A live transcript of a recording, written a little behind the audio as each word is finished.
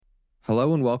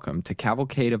Hello and welcome to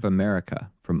Cavalcade of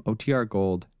America from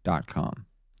OTRGold.com.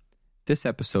 This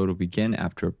episode will begin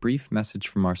after a brief message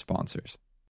from our sponsors.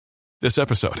 This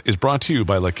episode is brought to you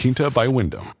by La Quinta by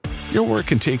Wyndham. Your work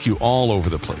can take you all over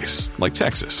the place, like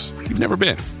Texas. You've never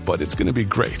been, but it's going to be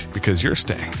great because you're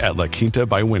staying at La Quinta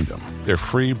by Wyndham. Their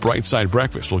free Bright Side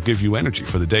breakfast will give you energy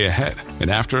for the day ahead. And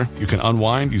after, you can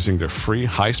unwind using their free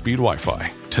high-speed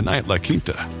Wi-Fi. Tonight, La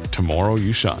Quinta. Tomorrow,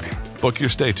 you shine. Book your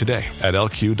stay today at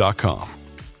LQ.com.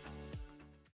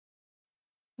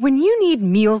 When you need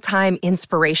mealtime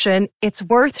inspiration, it's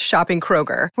worth shopping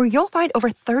Kroger, where you'll find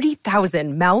over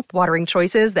 30,000 mouth-watering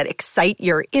choices that excite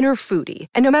your inner foodie.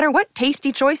 And no matter what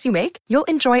tasty choice you make, you'll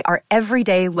enjoy our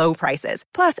everyday low prices,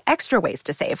 plus extra ways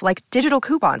to save, like digital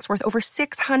coupons worth over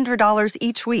 $600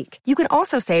 each week. You can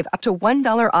also save up to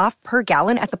 $1 off per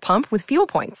gallon at the pump with fuel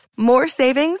points. More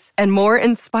savings and more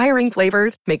inspiring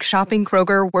flavors make shopping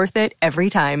Kroger worth it every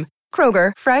time.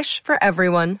 Kroger, fresh for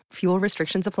everyone. Fuel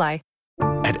restrictions apply.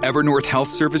 At Evernorth Health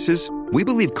Services, we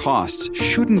believe costs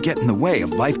shouldn't get in the way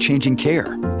of life-changing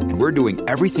care, and we're doing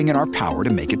everything in our power to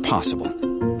make it possible.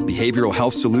 Behavioral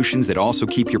health solutions that also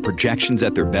keep your projections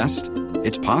at their best?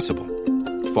 It's possible.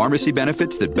 Pharmacy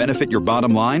benefits that benefit your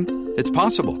bottom line? It's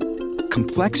possible.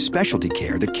 Complex specialty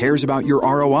care that cares about your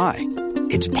ROI?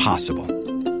 It's possible.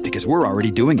 Because we're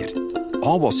already doing it.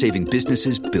 All while saving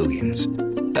businesses billions.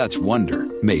 That's Wonder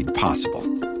made possible.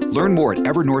 Learn more at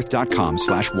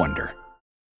evernorth.com/wonder.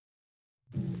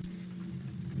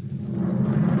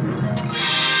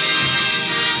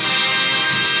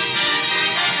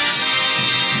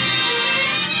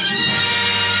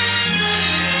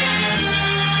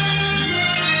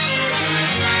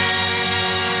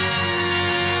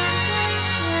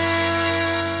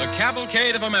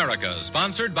 Cavalcade of America,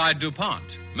 sponsored by DuPont,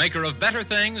 maker of better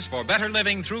things for better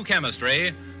living through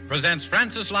chemistry, presents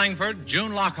Francis Langford,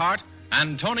 June Lockhart,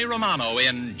 and Tony Romano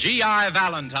in G.I.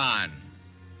 Valentine.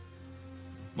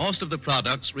 Most of the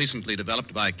products recently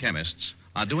developed by chemists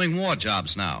are doing war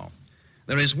jobs now.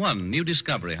 There is one new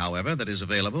discovery, however, that is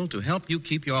available to help you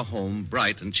keep your home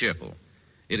bright and cheerful.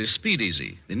 It is Speed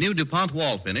Easy, the new DuPont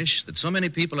wall finish that so many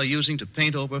people are using to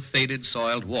paint over faded,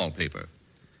 soiled wallpaper.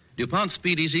 DuPont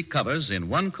Speed Easy covers in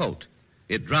one coat.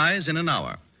 It dries in an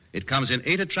hour. It comes in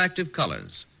 8 attractive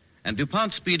colors. And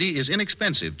DuPont Speedy is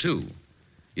inexpensive, too.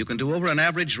 You can do over an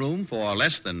average room for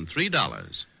less than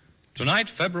 $3. Tonight,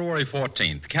 February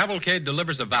 14th, Cavalcade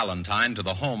delivers a Valentine to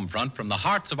the home front from the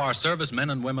hearts of our servicemen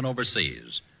and women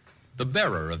overseas. The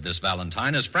bearer of this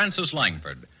Valentine is Francis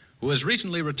Langford, who has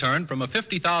recently returned from a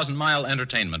 50,000-mile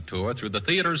entertainment tour through the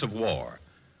theaters of war.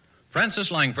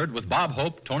 Francis Langford, with Bob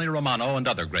Hope, Tony Romano, and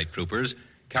other great troopers,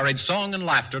 carried song and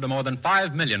laughter to more than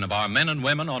 5 million of our men and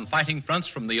women on fighting fronts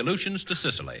from the Aleutians to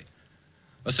Sicily.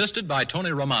 Assisted by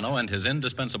Tony Romano and his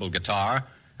indispensable guitar,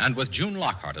 and with June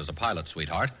Lockhart as a pilot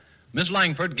sweetheart, Miss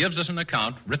Langford gives us an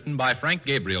account written by Frank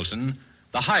Gabrielson,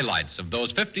 the highlights of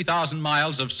those 50,000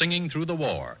 miles of singing through the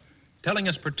war, telling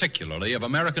us particularly of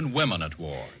American women at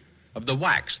war, of the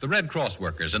WACs, the Red Cross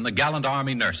workers, and the gallant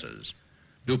Army nurses.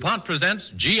 DuPont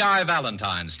presents G.I.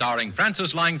 Valentine, starring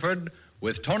Francis Langford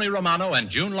with Tony Romano and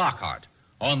June Lockhart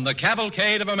on the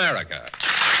Cavalcade of America.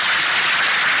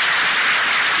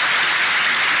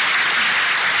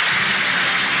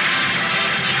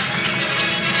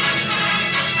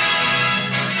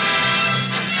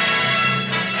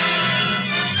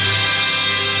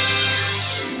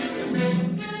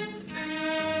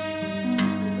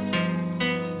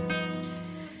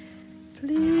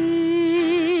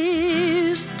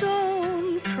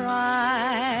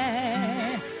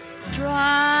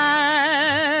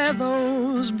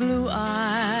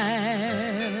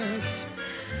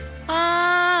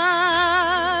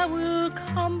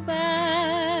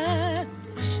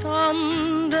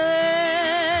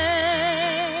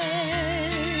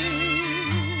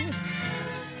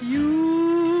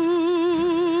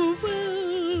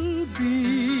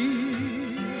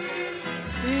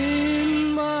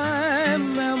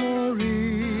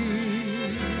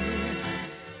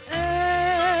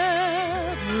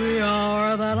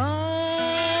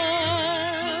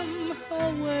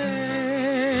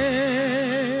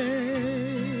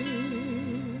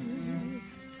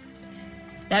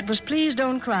 That was Please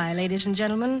Don't Cry, ladies and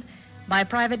gentlemen, by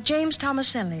Private James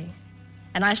Tomaselli.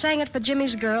 And I sang it for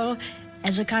Jimmy's girl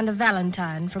as a kind of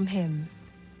Valentine from him.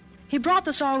 He brought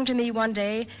the song to me one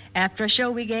day after a show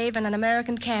we gave in an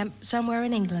American camp somewhere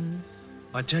in England.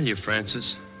 I tell you,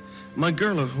 Francis, my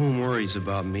girl at home worries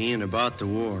about me and about the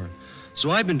war. So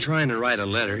I've been trying to write a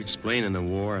letter explaining the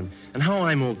war and how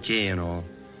I'm okay and all.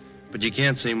 But you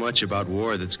can't say much about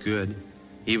war that's good.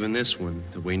 Even this one,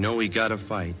 that we know we gotta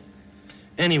fight.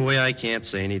 Anyway, I can't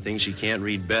say anything she can't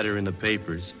read better in the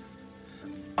papers.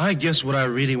 I guess what I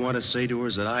really want to say to her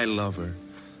is that I love her.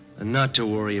 And not to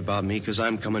worry about me, because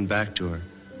I'm coming back to her.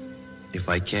 If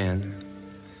I can.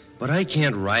 But I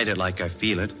can't write it like I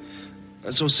feel it.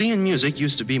 So seeing music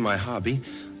used to be my hobby.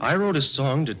 I wrote a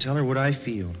song to tell her what I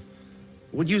feel.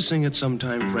 Would you sing it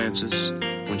sometime, Francis,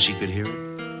 when she could hear it?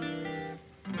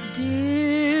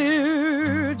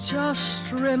 Dear, just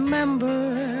remember,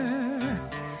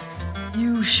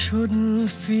 you shouldn't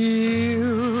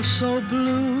feel so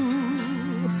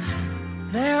blue.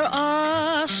 There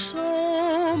are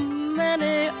so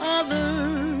many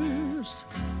others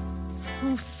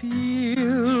who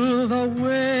feel the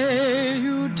way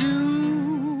you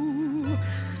do.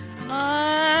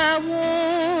 I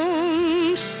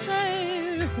won't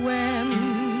say when,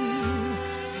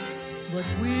 but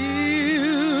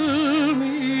we'll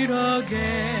meet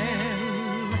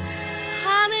again.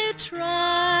 Honey,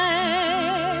 try,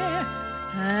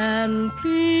 and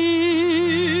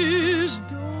please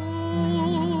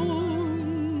don't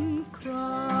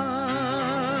cry.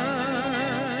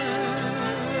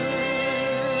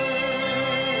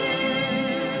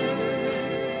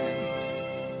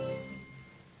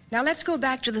 Now let's go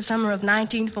back to the summer of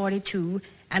 1942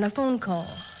 and a phone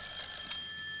call.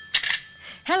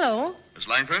 Hello? Miss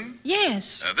Langford?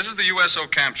 Yes. This is the USO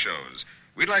camp shows.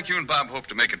 We'd like you and Bob Hope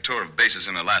to make a tour of bases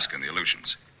in Alaska and the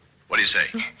Aleutians. What do you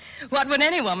say? What would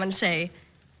any woman say?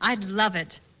 I'd love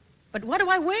it. But what do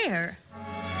I wear?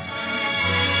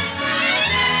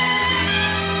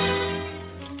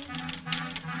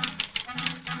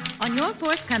 On your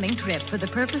forthcoming trip for the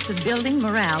purpose of building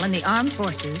morale in the armed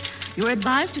forces, you're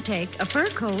advised to take a fur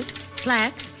coat,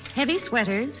 slacks, heavy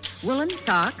sweaters, woolen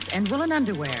socks, and woolen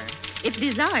underwear. If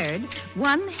desired,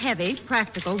 one heavy,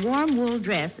 practical, warm wool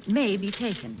dress may be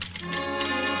taken.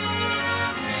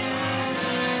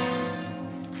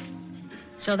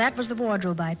 So that was the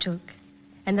wardrobe I took.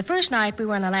 And the first night we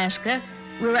were in Alaska,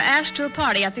 we were asked to a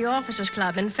party at the Officers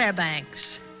Club in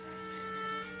Fairbanks.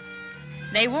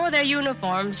 They wore their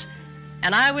uniforms,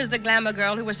 and I was the glamour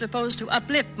girl who was supposed to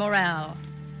uplift morale.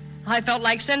 I felt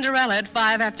like Cinderella at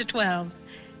 5 after 12.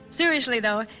 Seriously,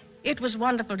 though, it was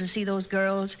wonderful to see those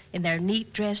girls in their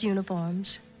neat dress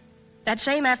uniforms. That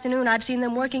same afternoon, I'd seen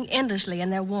them working endlessly in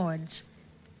their wards.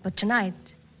 But tonight...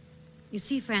 You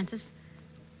see, Francis,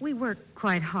 we work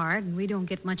quite hard, and we don't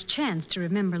get much chance to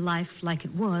remember life like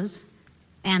it was.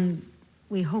 And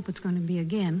we hope it's going to be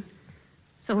again.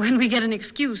 So when we get an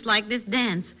excuse like this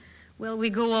dance, well,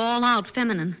 we go all out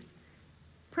feminine.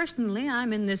 Personally,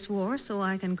 I'm in this war so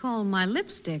I can call my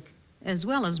lipstick, as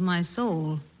well as my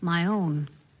soul, my own.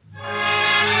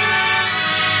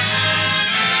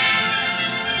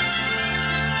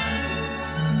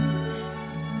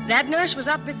 That nurse was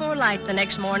up before light the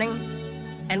next morning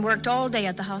and worked all day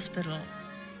at the hospital.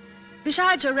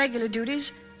 Besides her regular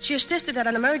duties, she assisted at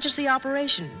an emergency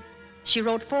operation. She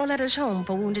wrote 4 letters home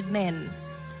for wounded men.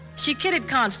 She kidded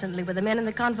constantly with the men in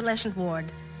the convalescent ward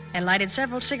and lighted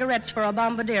several cigarettes for a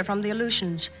bombardier from the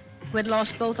Aleutians who had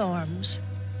lost both arms.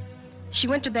 She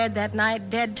went to bed that night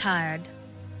dead tired,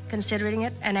 considering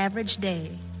it an average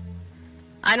day.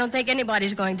 I don't think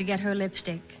anybody's going to get her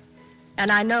lipstick,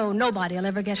 and I know nobody will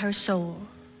ever get her soul.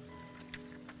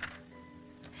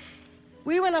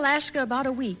 We were in Alaska about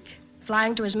a week,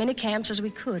 flying to as many camps as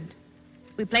we could.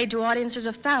 We played to audiences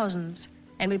of thousands,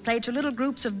 and we played to little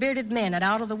groups of bearded men at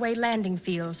out-of-the-way landing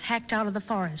fields hacked out of the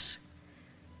forests.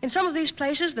 In some of these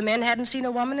places, the men hadn't seen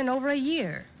a woman in over a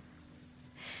year.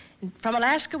 And from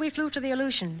Alaska, we flew to the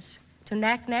Aleutians, to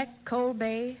Naknek, Cold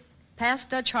Bay,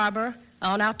 past Dutch Harbor,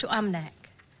 on out to Umnak.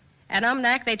 At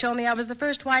Umnak, they told me I was the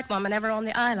first white woman ever on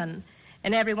the island,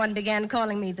 and everyone began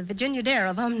calling me the Virginia Dare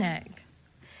of Umnak.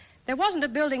 There wasn't a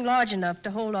building large enough to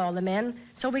hold all the men,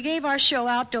 so we gave our show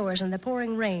outdoors in the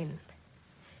pouring rain.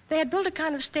 They had built a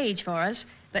kind of stage for us,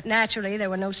 but naturally there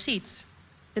were no seats.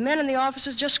 The men and the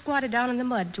officers just squatted down in the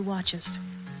mud to watch us.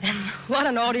 And what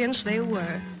an audience they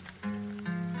were.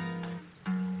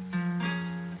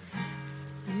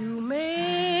 You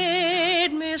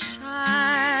made me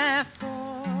sigh,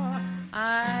 for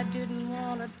I didn't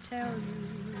want to tell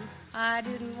you. I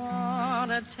didn't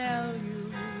want to tell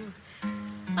you.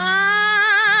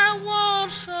 I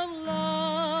want some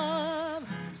love.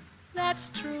 That's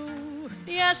true.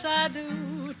 Yes, I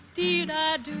do. Indeed,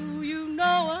 I do. You know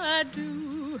I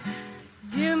do.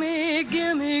 Gimme,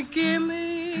 gimme,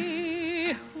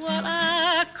 gimme what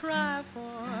I cry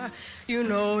for. You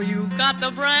know you've got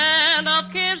the brand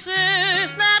of kisses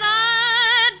that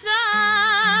I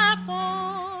die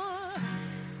for.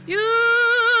 You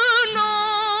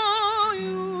know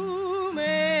you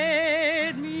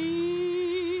made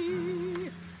me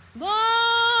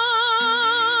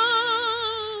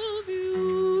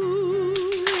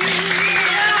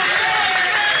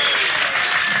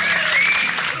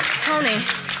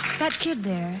kid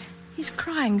there? He's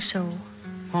crying so.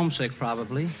 Homesick,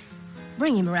 probably.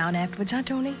 Bring him around afterwards, huh,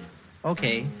 Tony?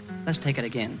 Okay, let's take it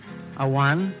again. A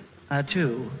 1, a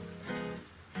 2.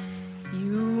 You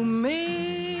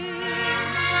may...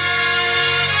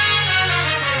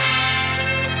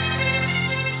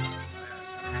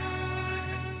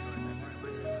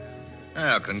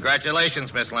 Well,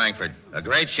 congratulations, Miss Langford. A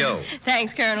great show.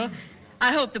 Thanks, Colonel.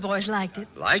 I hope the boys liked it.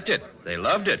 Liked it. They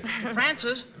loved it.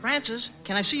 Francis,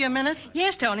 can I see you a minute?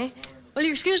 Yes, Tony. Will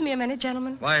you excuse me a minute,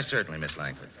 gentlemen? Why, certainly, Miss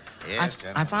Langford. Yes,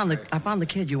 I found the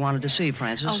kid you wanted to see,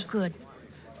 Francis. Oh, good.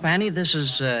 Fanny, this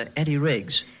is Eddie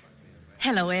Riggs.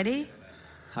 Hello, Eddie.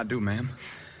 How do, ma'am?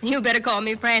 You better call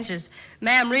me Francis.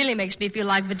 Ma'am really makes me feel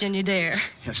like Virginia Dare.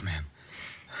 Yes, ma'am.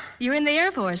 You're in the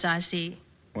Air Force, I see.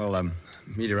 Well,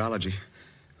 meteorology.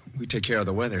 We take care of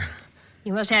the weather.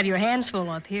 You must have your hands full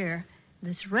up here.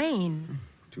 This rain.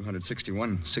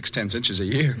 261 6/10 inches a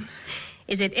year.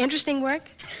 Is it interesting work?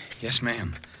 Yes,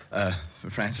 ma'am.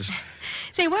 Francis.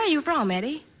 Say, where are you from,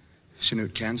 Eddie?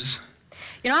 Chanute, Kansas.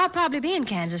 You know, I'll probably be in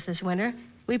Kansas this winter.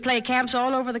 We play camps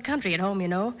all over the country at home, you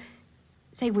know.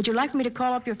 Say, would you like me to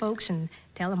call up your folks and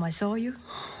tell them I saw you?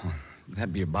 Oh,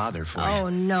 that'd be a bother for you. Oh,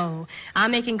 no.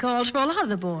 I'm making calls for a lot of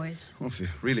the boys. Well, if you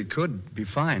really could, it'd be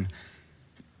fine.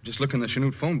 Just look in the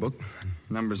Chanute phone book.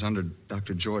 Number's under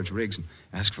Dr. George Riggs and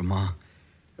ask for Ma.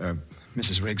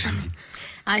 Mrs. Riggs, I mean.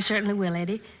 I certainly will,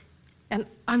 Eddie. And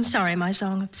I'm sorry my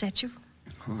song upset you.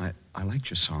 Oh, I liked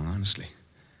your song, honestly.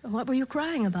 What were you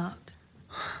crying about?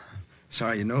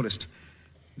 Sorry you noticed.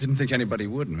 Didn't think anybody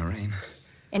would in the rain.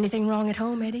 Anything wrong at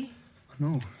home, Eddie?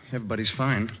 No, everybody's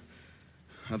fine.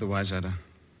 Otherwise, I'd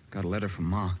got a letter from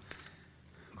Ma.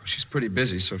 Of course, she's pretty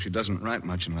busy, so she doesn't write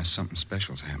much unless something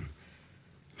special's happened.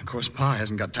 Of course, Pa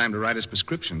hasn't got time to write his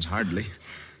prescriptions, hardly.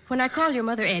 When I call your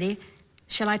mother, Eddie,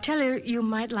 shall I tell her you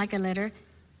might like a letter,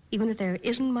 even if there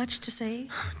isn't much to say?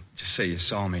 Just say you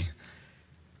saw me.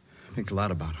 I think a lot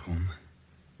about home.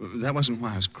 That wasn't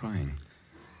why I was crying.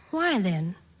 Why,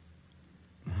 then?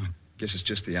 Well, I guess it's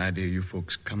just the idea of you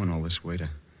folks coming all this way to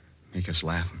make us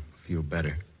laugh and feel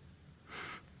better.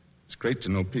 It's great to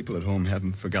know people at home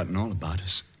haven't forgotten all about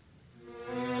us.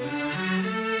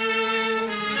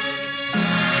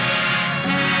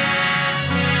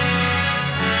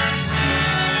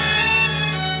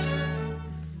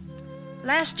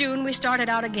 Last June, we started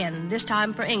out again, this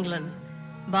time for England.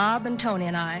 Bob and Tony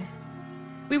and I.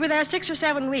 We were there 6 or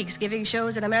 7 weeks, giving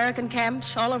shows at American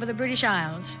camps all over the British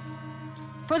Isles.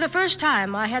 For the first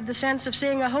time, I had the sense of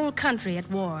seeing a whole country at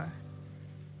war.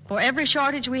 For every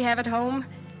shortage we have at home,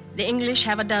 the English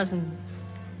have a dozen.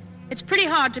 It's pretty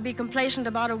hard to be complacent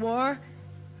about a war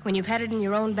when you've had it in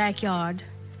your own backyard.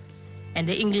 And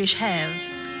the English have.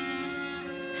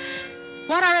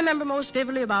 What I remember most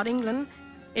vividly about England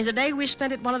is a day we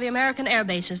spent at one of the American air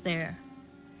bases there.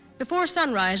 Before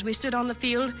sunrise, we stood on the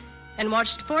field and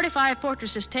watched 45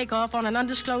 fortresses take off on an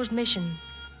undisclosed mission.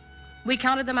 We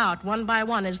counted them out one by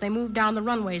one as they moved down the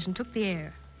runways and took the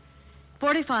air.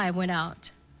 45 went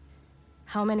out.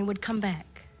 How many would come back?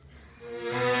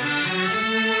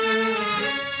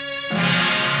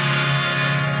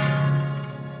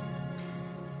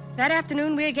 That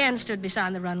afternoon, we again stood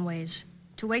beside the runways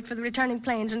to wait for the returning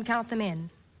planes and count them in.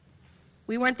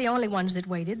 We weren't the only ones that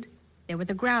waited. There were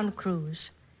the ground crews.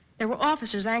 There were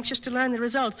officers anxious to learn the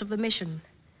results of the mission.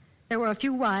 There were a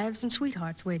few wives and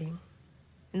sweethearts waiting.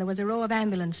 And there was a row of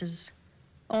ambulances,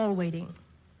 all waiting.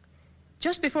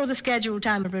 Just before the scheduled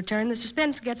time of return, the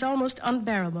suspense gets almost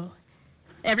unbearable.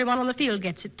 Everyone on the field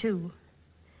gets it, too.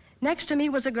 Next to me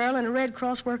was a girl in a Red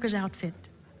Cross worker's outfit.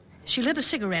 She lit a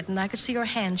cigarette, and I could see her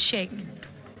hands shake.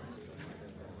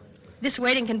 This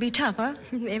waiting can be tough, huh?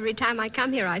 Every time I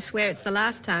come here, I swear it's the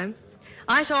last time.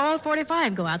 I saw all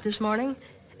 45 go out this morning.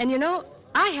 And you know,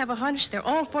 I have a hunch they're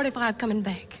all 45 coming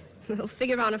back. We'll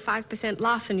figure on a 5%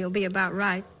 loss and you'll be about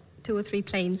right. 2 or 3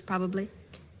 planes, probably.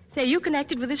 Say, you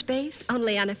connected with this base?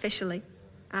 Only unofficially.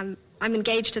 I'm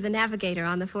engaged to the navigator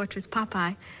on the Fortress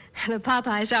Popeye. The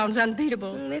Popeye sounds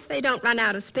unbeatable. If they don't run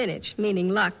out of spinach, meaning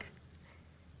luck.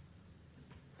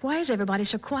 Why is everybody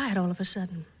so quiet all of a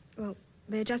sudden? Well,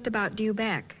 they're just about due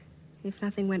back, if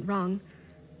nothing went wrong.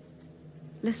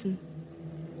 Listen.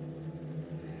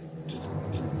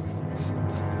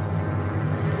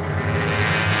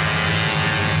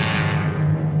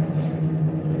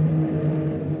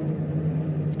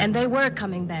 And they were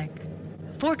coming back,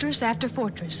 fortress after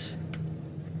fortress.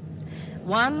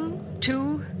 1,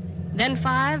 2, then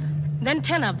 5, then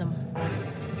 10 of them.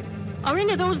 Are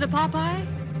any of those the Popeye?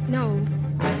 No.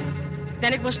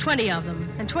 Then it was 20 of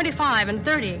them, and 25, and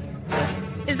 30.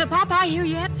 Is the Popeye here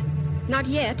yet? Not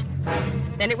yet.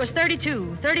 Then it was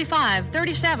 32, 35,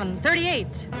 37, 38.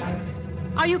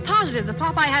 Are you positive the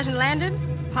Popeye hasn't landed?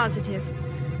 Positive.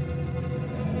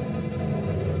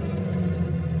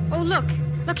 Oh, look.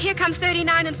 Look, here comes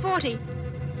 39 and 40.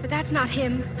 But that's not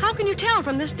him. How can you tell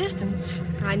from this distance?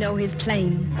 I know his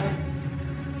plane.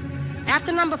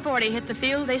 After number 40 hit the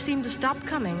field, they seemed to stop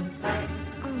coming.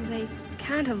 Oh, they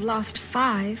can't have lost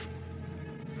 5.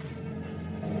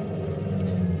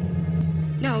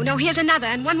 No, here's another,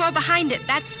 and one more behind it.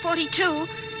 That's 42.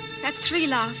 That's 3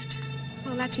 lost.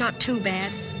 Well, that's not too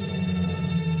bad.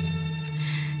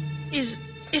 Is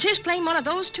his plane one of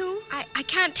those two? I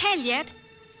can't tell yet.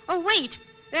 Oh, wait.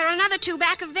 There are another 2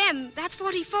 back of them. That's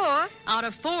 44. Out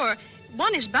of 4,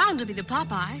 one is bound to be the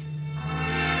Popeye.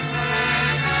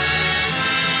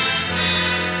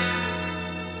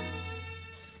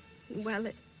 Well,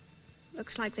 it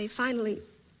looks like they finally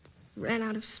ran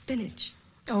out of spinach.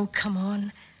 Oh, come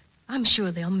on. I'm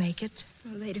sure they'll make it.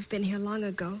 Well, they'd have been here long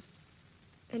ago.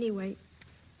 Anyway,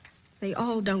 they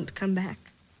all don't come back.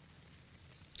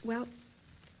 Well,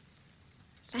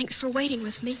 thanks for waiting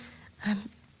with me.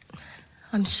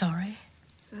 I'm sorry.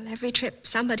 Well, every trip,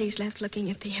 somebody's left looking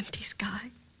at the empty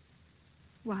sky.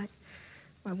 Why,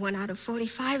 1 out of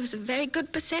 45 is a very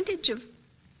good percentage of...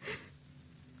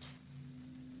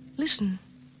 Listen,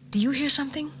 do you hear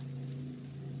something?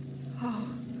 Oh,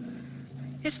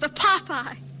 it's the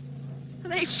Popeye.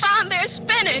 They found their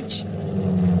spinach.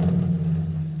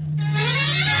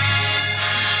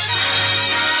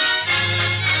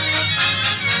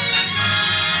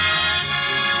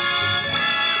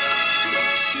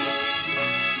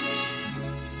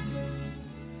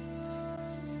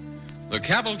 The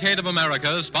Cavalcade of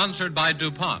America, sponsored by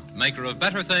DuPont, maker of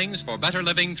better things for better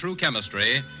living through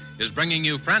chemistry, is bringing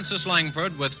you Francis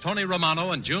Langford with Tony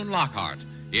Romano and June Lockhart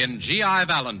in G.I.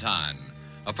 Valentine,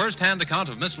 a first-hand account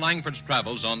of Miss Langford's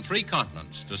travels on 3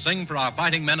 continents to sing for our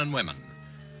fighting men and women.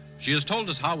 She has told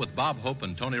us how, with Bob Hope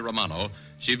and Tony Romano,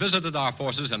 she visited our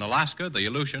forces in Alaska, the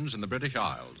Aleutians, and the British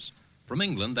Isles. From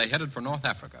England, they headed for North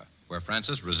Africa, where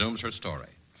Francis resumes her story.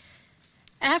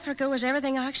 Africa was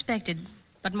everything I expected,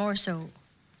 but more so.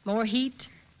 More heat,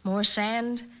 more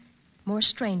sand, more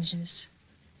strangeness.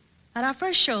 At our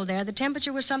first show there, the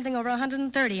temperature was something over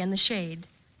 130 in the shade,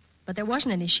 but there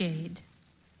wasn't any shade.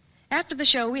 After the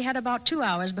show, we had about 2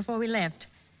 hours before we left.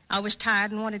 I was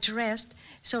tired and wanted to rest,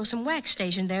 so some wax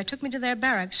stationed there took me to their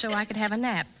barracks so I could have a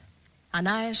nap. A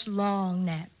nice, long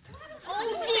nap.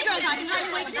 You girls, I can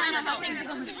hardly wait to find out how things are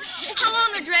going. How long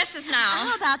are dresses now?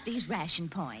 How about these ration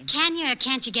points? Can you or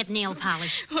can't you get nail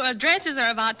polish? Well, dresses are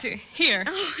about to... Here.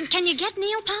 Oh. Can you get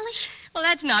nail polish? Well,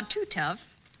 that's not too tough.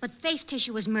 But face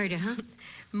tissue is murder, huh?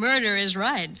 Murder is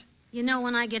right. You know,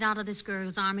 when I get out of this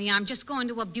girl's army, I'm just going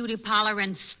to a beauty parlor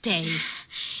and stay.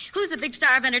 Who's the big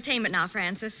star of entertainment now,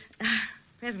 Francis?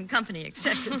 Present company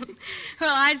accepted.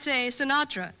 Well, I'd say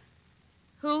Sinatra.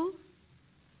 Who?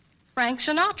 Frank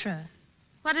Sinatra.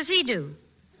 What does he do?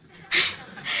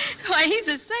 Why, he's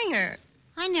a singer.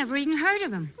 I never even heard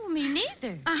of him. Well, me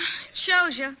neither.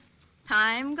 Shows you.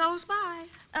 Time goes by.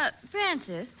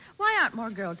 Francis, why aren't more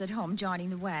girls at home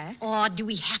joining the wax? Or do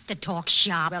we have to talk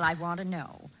shop? Well, I want to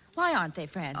know. Why aren't they,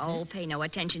 Francis? Oh, pay no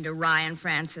attention to Ryan,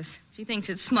 Francis. She thinks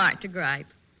it's smart to gripe.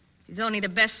 She's only the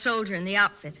best soldier in the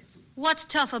outfit. What's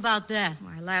tough about that?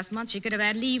 Why, last month she could have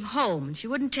had leave home, and she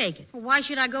wouldn't take it. Well, why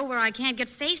should I go where I can't get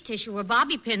face tissue or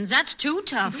bobby pins? That's too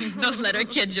tough. Don't let her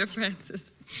kid you, Francis.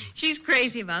 She's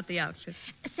crazy about the outfit.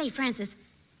 Say, Francis,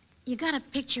 you got a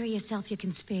picture of yourself you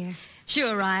can spare?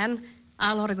 Sure, Ryan.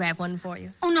 I'll autograph one for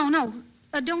you. Oh, no.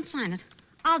 Don't sign it.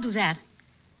 I'll do that.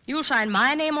 You'll sign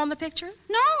my name on the picture?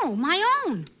 No, my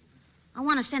own. I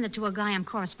want to send it to a guy I'm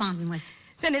corresponding with.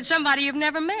 Then it's somebody you've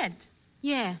never met.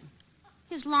 Yeah.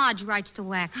 His lodge writes to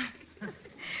wax.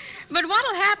 But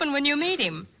what'll happen when you meet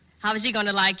him? How is he going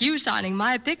to like you signing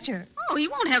my picture? Oh, he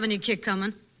won't have any kick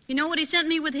coming. You know what he sent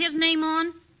me with his name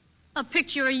on? A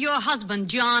picture of your husband,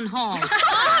 John Hall.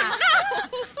 Oh,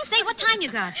 no! Say, what time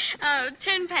you got?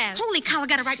 10 past. Holy cow, I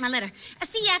got to write my letter.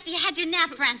 See you after you had your nap,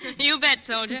 Francis. You bet,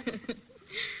 soldier.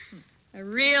 A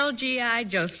real G.I.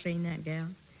 Josephine, that gal.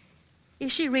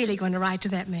 Is she really going to write to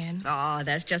that man? Oh,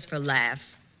 that's just for laughs.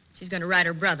 She's going to write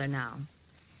her brother now.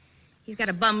 He's got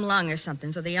a bum lung or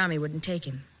something, so the Army wouldn't take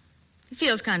him. He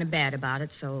feels kind of bad about it,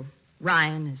 so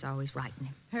Ryan is always writing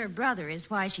him. Her brother is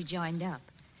why she joined up.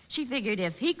 She figured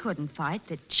if he couldn't fight,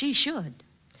 that she should.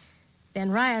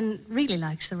 Then Ryan really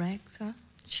likes the Rex, huh?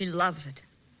 She loves it.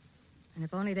 And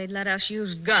if only they'd let us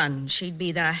use guns, she'd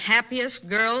be the happiest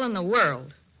girl in the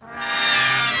world.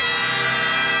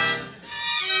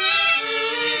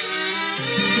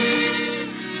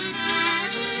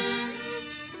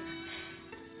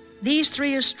 These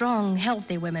 3 are strong,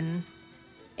 healthy women.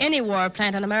 Any war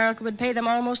plant in America would pay them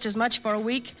almost as much for a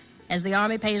week as the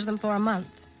Army pays them for a month.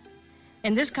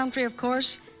 In this country, of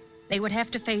course, they would have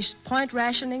to face point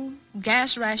rationing,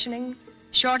 gas rationing,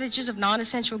 shortages of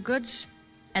non-essential goods,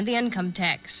 and the income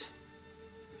tax.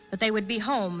 But they would be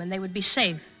home and they would be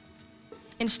safe.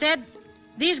 Instead,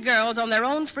 these girls, on their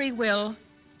own free will,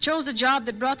 chose a job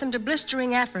that brought them to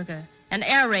blistering Africa and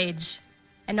air raids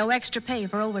and no extra pay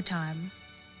for overtime.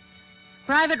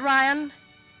 Private Ryan,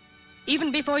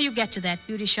 even before you get to that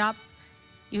beauty shop,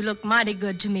 you look mighty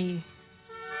good to me.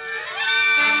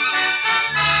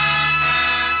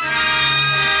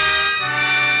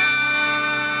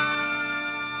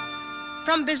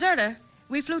 From Bizerta,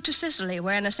 we flew to Sicily,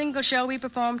 where in a single show we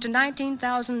performed to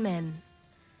 19,000 men.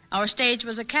 Our stage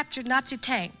was a captured Nazi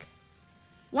tank.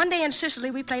 One day in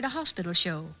Sicily, we played a hospital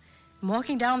show.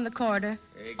 Walking down the corridor,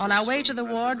 on our way to the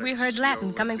ward, we heard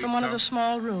Latin coming from one of the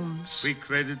small rooms. Qui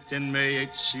credit in me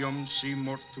etiam si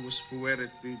mortuus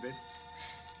fuerit vivet.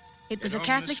 It was a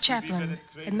Catholic chaplain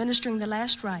administering the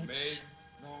last rites.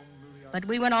 But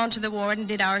we went on to the ward and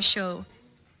did our show,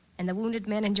 and the wounded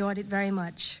men enjoyed it very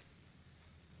much.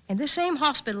 In this same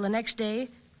hospital the next day,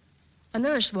 a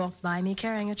nurse walked by me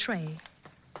carrying a tray.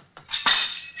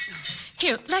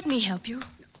 Here, let me help you.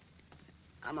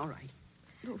 I'm all right.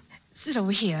 Oh, sit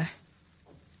over here.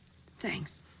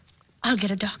 Thanks. I'll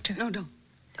get a doctor. No, don't.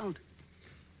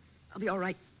 I'll be all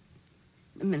right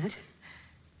in a minute.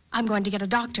 I'm going to get a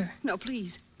doctor. No,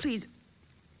 please.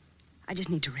 I just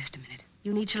need to rest a minute.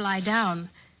 You need to lie down,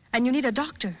 and you need a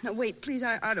doctor. No, wait, please.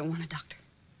 I don't want a doctor.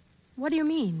 What do you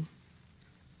mean?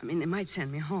 I mean, they might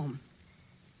send me home.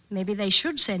 Maybe they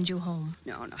should send you home.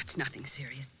 No, it's nothing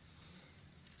serious.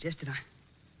 Just that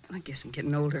I guess I'm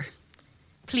getting older.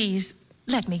 Please,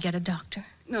 let me get a doctor.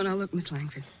 No, look, Miss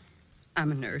Langford.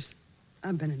 I'm a nurse.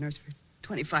 I've been a nurse for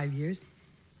 25 years.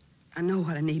 I know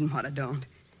what I need and what I don't.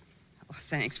 Oh,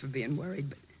 thanks for being worried,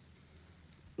 but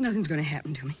nothing's going to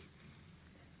happen to me.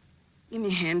 Give me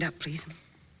a hand up, please.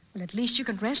 Well, at least you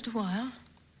can rest a while.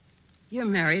 You're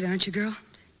married, aren't you, girl?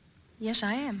 Yes,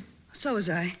 I am. So was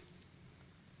I.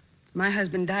 My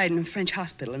husband died in a French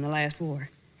hospital in the last war.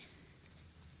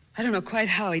 I don't know quite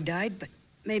how he died, but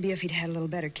maybe if he'd had a little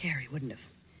better care, he wouldn't have.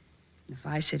 And if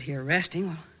I sit here resting,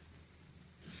 well,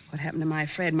 what happened to my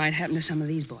Fred might happen to some of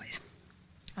these boys.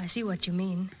 I see what you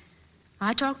mean.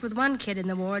 I talked with one kid in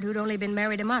the ward who'd only been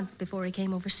married a month before he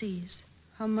came overseas.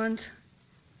 A month?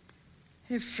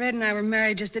 Hey, Fred and I were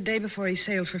married just the day before he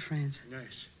sailed for France.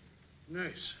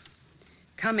 Nice.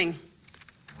 Coming.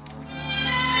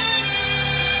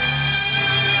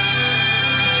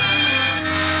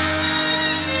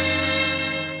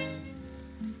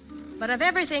 But of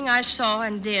everything I saw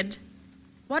and did,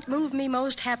 what moved me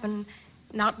most happened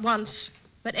not once,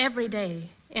 but every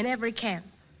day, in every camp.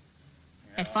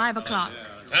 At 5 o'clock.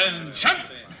 Attention!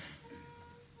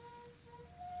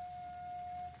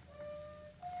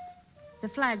 The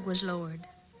flag was lowered.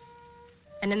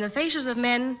 And in the faces of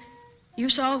men, you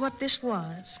saw what this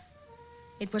was.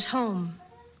 It was home.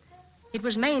 It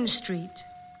was Main Street.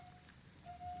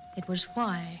 It was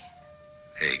why.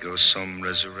 Ego sum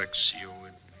resurrectio.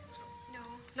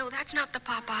 No, that's not the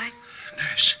Popeye.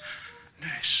 Nurse.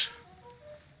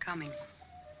 Coming.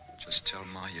 Just tell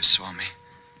Ma you saw me.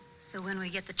 So when we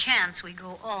get the chance, we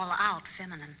go all out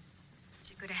feminine.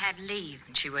 She could have had leave,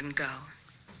 and she wouldn't go.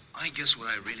 I guess what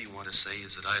I really want to say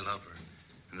is that I love her,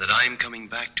 and that I'm coming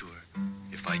back to her,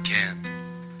 if I can.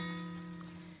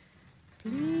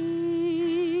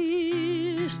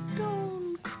 Please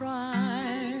don't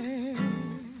cry.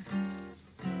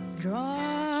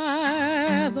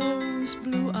 Dry those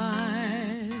blue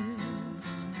eyes.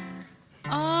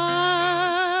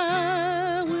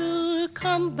 I will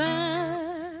come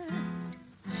back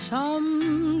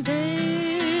someday.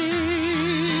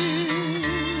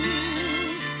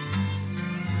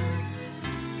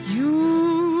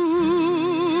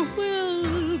 You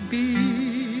will be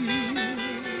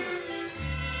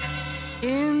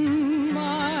in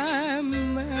my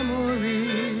memory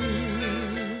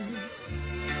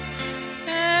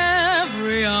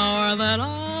every hour that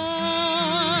I'm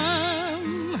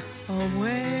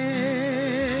away.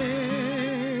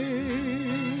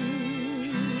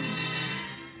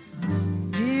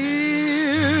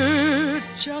 Dear,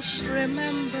 just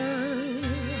remember,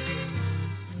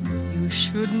 you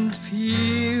shouldn't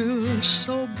feel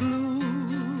so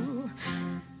blue.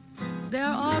 There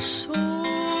are so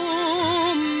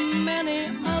many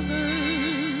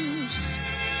others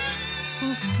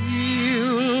who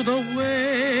feel the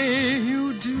way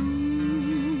you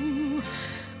do.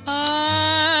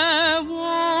 I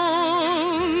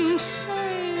won't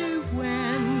say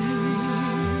when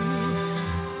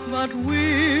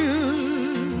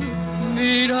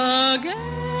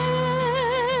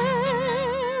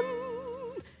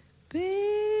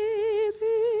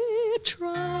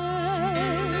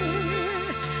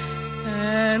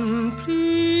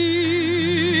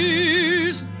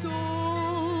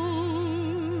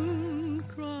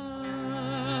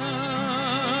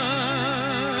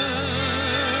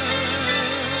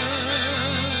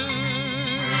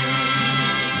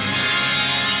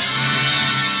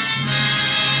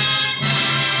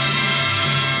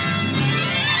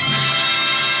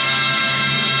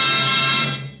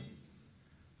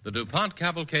The DuPont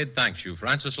Cavalcade thanks you,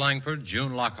 Francis Langford,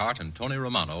 June Lockhart, and Tony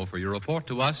Romano, for your report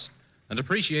to us and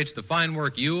appreciates the fine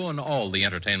work you and all the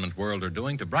entertainment world are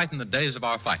doing to brighten the days of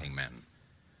our fighting men.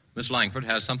 Miss Langford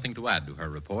has something to add to her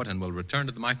report and will return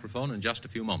to the microphone in just a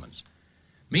few moments.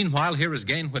 Meanwhile, here is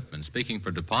Gain Whitman speaking for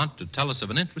DuPont to tell us of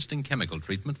an interesting chemical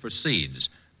treatment for seeds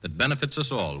that benefits us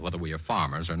all, whether we are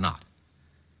farmers or not.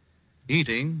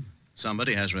 Eating,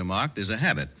 somebody has remarked, is a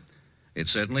habit. It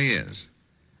certainly is.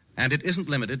 And it isn't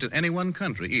limited to any one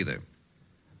country either.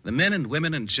 The men and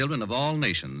women and children of all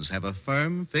nations have a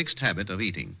firm, fixed habit of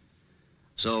eating.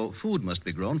 So food must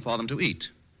be grown for them to eat.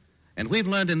 And we've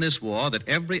learned in this war that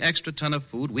every extra ton of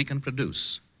food we can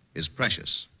produce is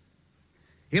precious.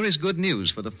 Here is good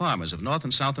news for the farmers of North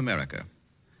and South America,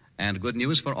 and good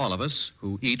news for all of us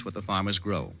who eat what the farmers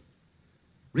grow.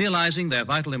 Realizing their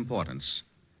vital importance,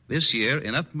 this year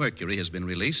enough mercury has been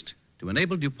released to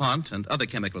enable DuPont and other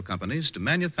chemical companies to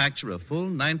manufacture a full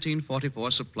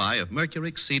 1944 supply of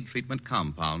mercury seed treatment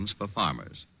compounds for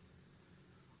farmers.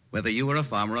 Whether you are a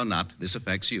farmer or not, this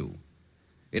affects you.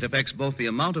 It affects both the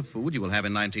amount of food you will have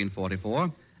in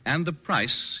 1944 and the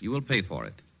price you will pay for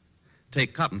it.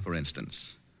 Take cotton, for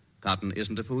instance. Cotton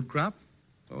isn't a food crop?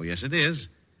 Oh, yes, it is.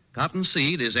 Cotton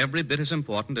seed is every bit as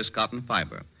important as cotton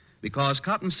fiber, because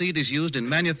cotton seed is used in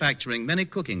manufacturing many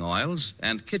cooking oils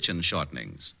and kitchen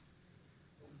shortenings.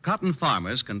 Cotton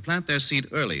farmers can plant their seed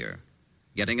earlier,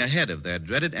 getting ahead of their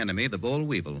dreaded enemy, the boll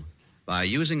weevil, by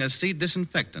using a seed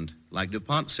disinfectant like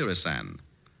DuPont Sirisan,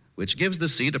 which gives the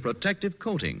seed a protective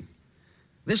coating.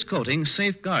 This coating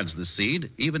safeguards the seed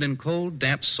even in cold,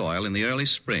 damp soil in the early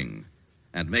spring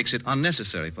and makes it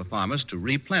unnecessary for farmers to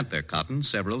replant their cotton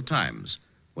several times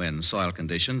when soil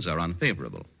conditions are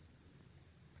unfavorable.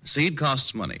 Seed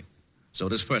costs money. So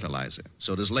does fertilizer.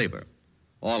 So does labor.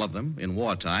 All of them, in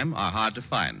wartime, are hard to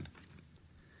find.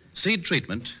 Seed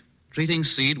treatment, treating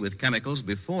seed with chemicals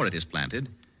before it is planted,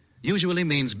 usually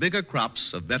means bigger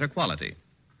crops of better quality.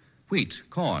 Wheat,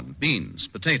 corn, beans,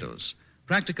 potatoes,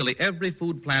 practically every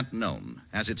food plant known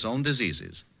has its own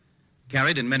diseases,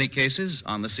 carried in many cases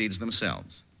on the seeds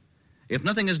themselves. If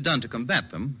nothing is done to combat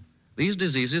them, these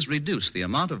diseases reduce the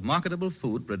amount of marketable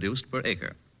food produced per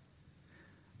acre.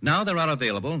 Now there are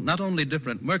available not only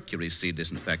different mercury seed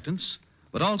disinfectants,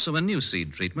 but also a new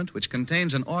seed treatment which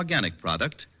contains an organic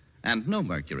product and no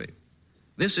mercury.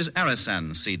 This is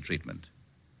Arasan seed treatment.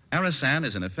 Arasan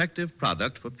is an effective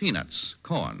product for peanuts,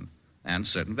 corn, and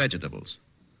certain vegetables.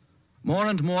 More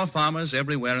and more farmers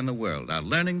everywhere in the world are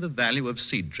learning the value of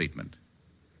seed treatment.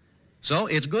 So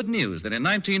it's good news that in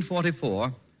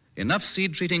 1944, enough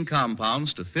seed-treating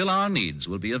compounds to fill our needs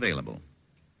will be available.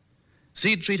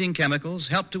 Seed-treating chemicals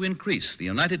help to increase the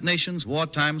United Nations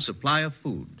wartime supply of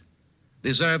food,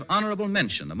 deserve honorable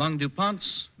mention among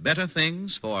DuPont's better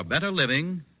things for better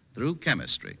living through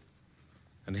chemistry.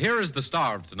 And here is the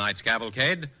star of tonight's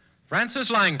cavalcade, Francis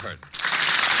Langford.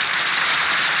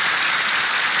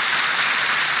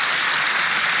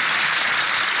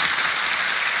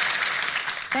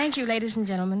 Thank you, ladies and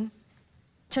gentlemen.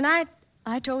 Tonight,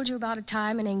 I told you about a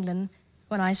time in England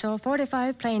when I saw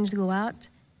 45 planes go out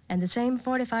and the same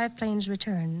 45 planes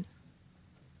return.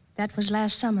 That was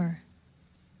last summer.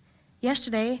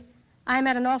 Yesterday, I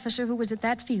met an officer who was at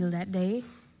that field that day.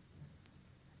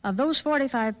 Of those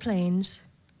 45 planes,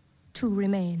 2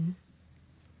 remain.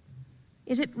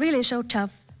 Is it really so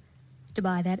tough to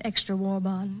buy that extra war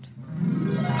bond?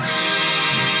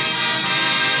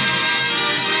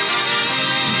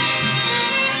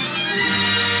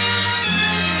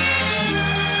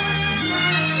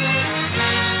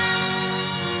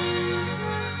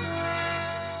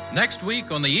 Next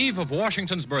week, on the eve of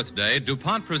Washington's birthday,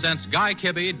 DuPont presents Guy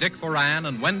Kibbe, Dick Foran,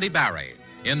 and Wendy Barry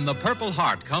in The Purple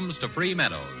Heart Comes to Free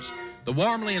Meadows, the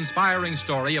warmly inspiring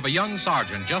story of a young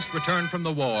sergeant just returned from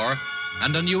the war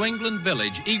and a New England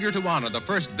village eager to honor the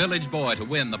first village boy to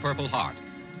win the Purple Heart.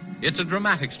 It's a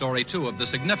dramatic story, too, of the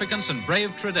significance and brave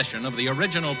tradition of the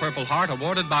original Purple Heart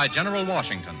awarded by General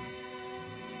Washington.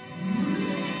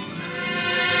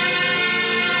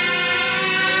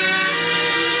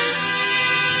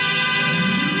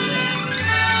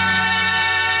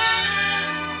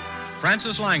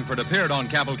 Francis Langford appeared on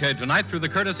Cavalcade tonight through the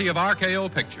courtesy of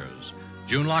RKO Pictures.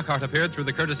 June Lockhart appeared through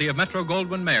the courtesy of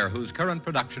Metro-Goldwyn-Mayer, whose current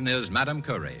production is Madame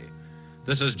Curie.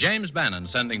 This is James Bannon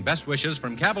sending best wishes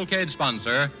from Cavalcade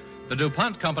sponsor, the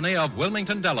DuPont Company of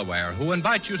Wilmington, Delaware, who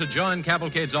invite you to join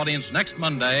Cavalcade's audience next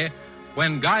Monday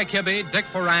when Guy Kibbe, Dick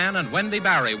Foran, and Wendy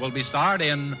Barry will be starred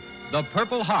in The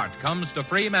Purple Heart Comes to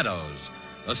Free Meadows,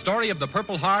 a story of the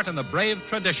Purple Heart and the brave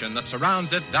tradition that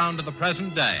surrounds it down to the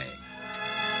present day.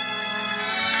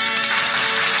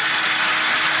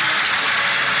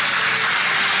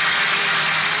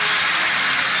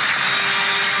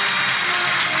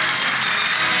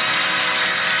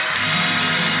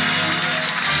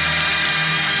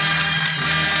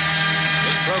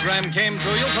 program came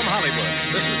to you from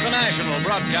Hollywood. This is the National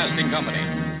Broadcasting Company.